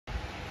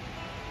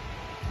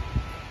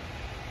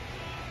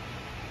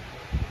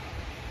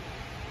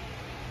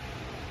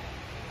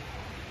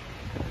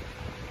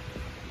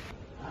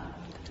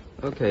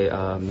Okay,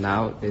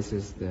 now this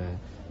is the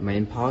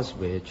main power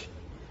switch.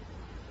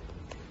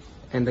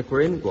 And the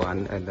green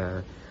one at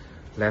the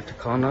left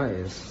corner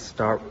is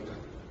start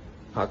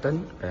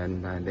button,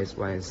 and this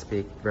one is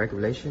speed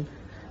regulation.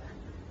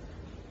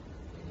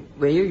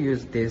 When you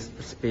use this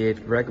speed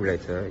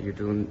regulator, you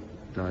do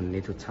not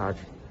need to touch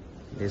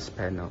this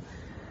panel.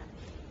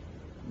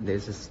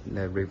 This is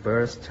the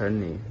reverse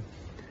turning.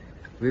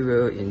 We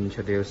will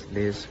introduce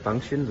this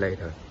function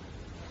later.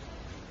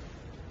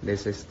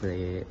 This is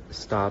the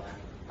stop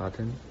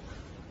button.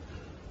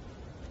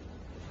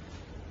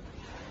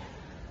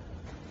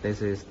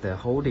 This is the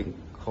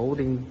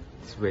holding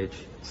switch,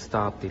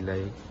 stop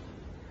delay.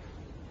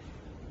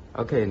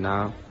 Okay,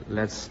 now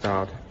let's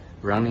start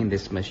running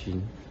this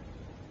machine.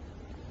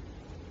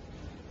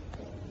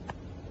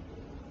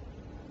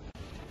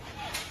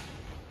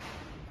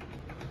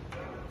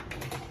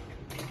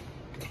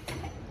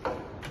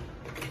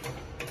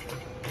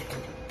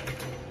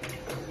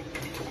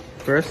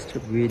 First,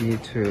 we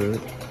need to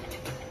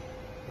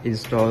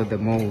install the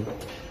mold.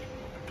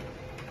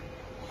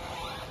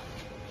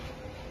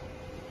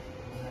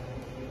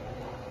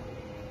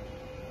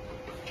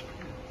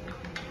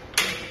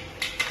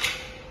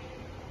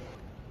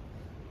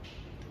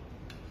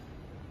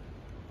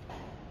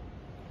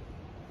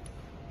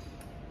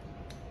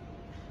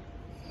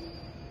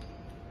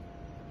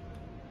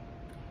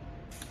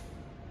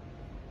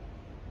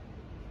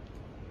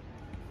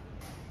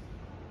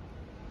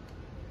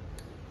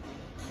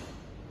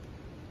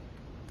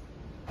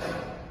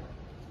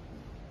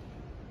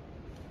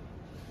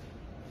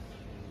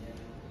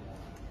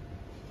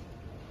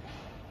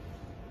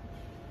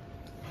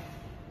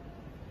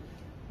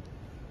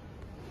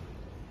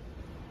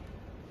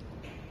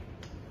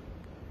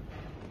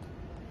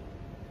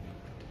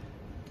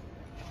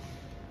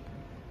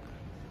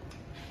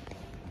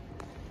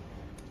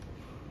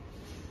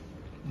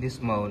 This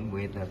mold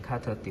with a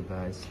cutter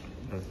device,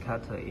 the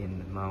cutter in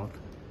the mouth.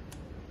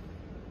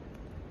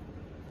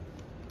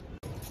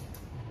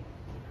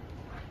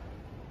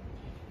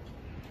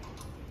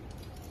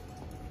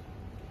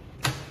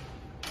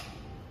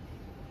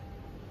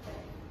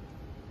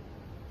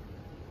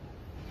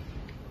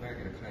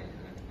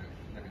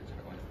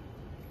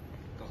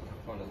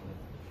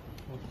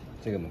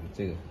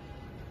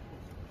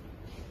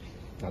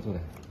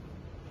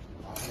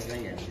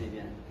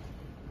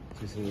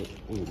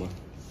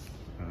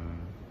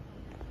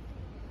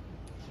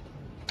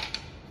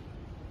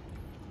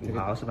五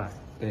毫是吧？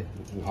对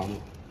，5毫米。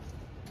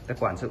这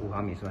管是5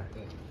毫米是吧？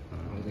对。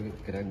这个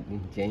给它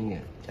尖一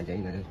点，再尖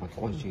一点，再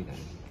拖出去一点。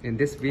In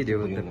this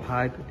video, the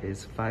pipe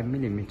is 5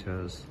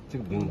 millimeters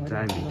in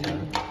diameter.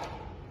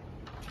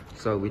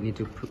 So we need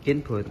to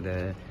input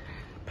the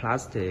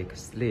plastic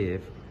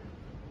sleeve,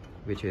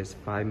 which is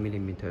 5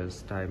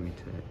 millimeters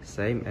diameter,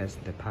 same as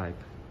the pipe.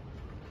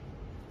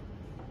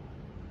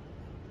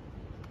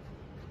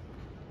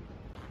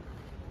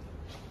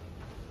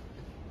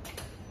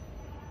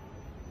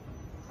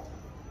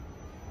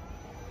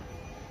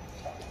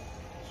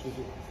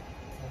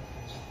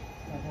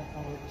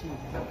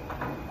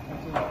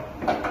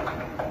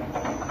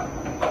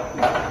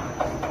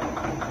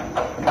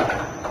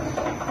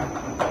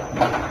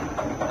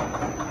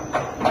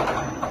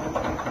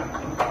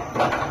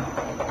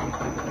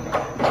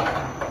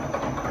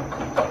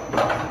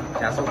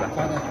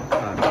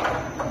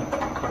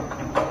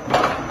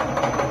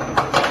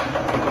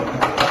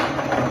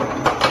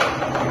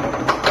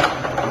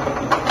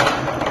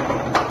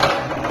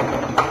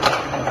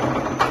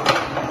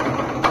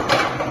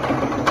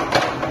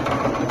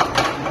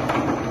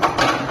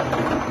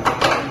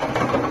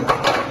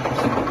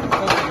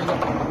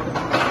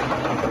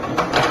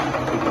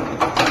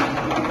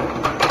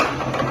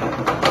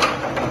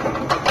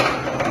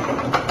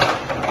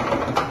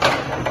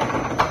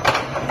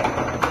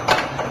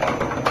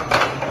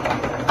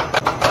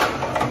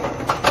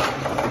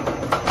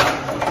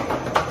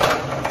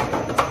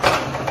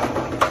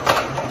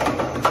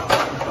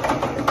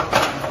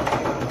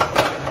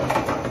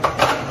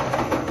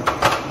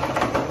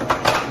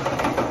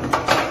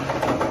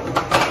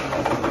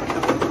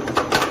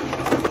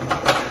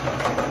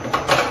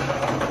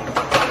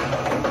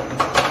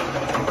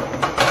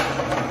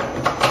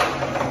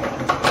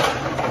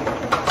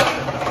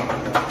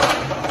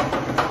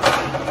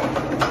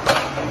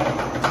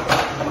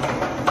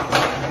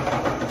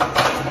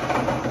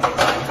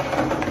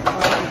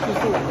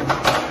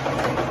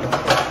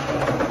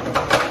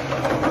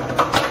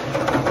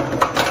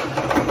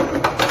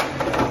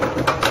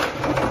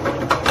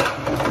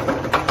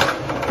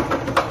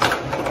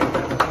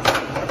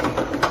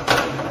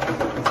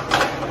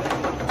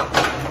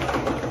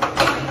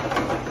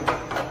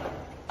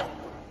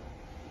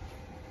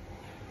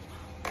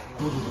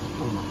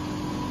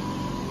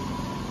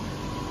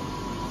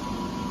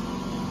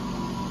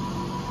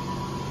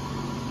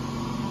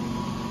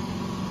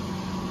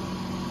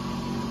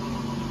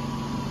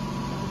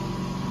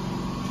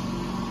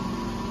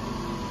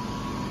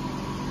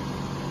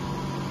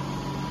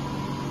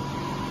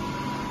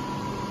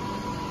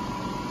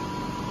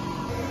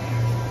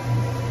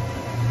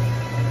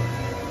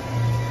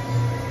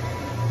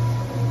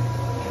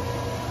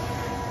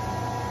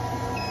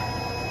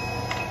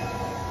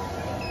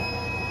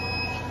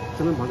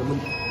 这边跑怎么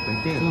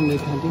没电？那没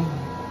开电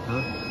啊？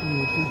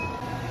没电。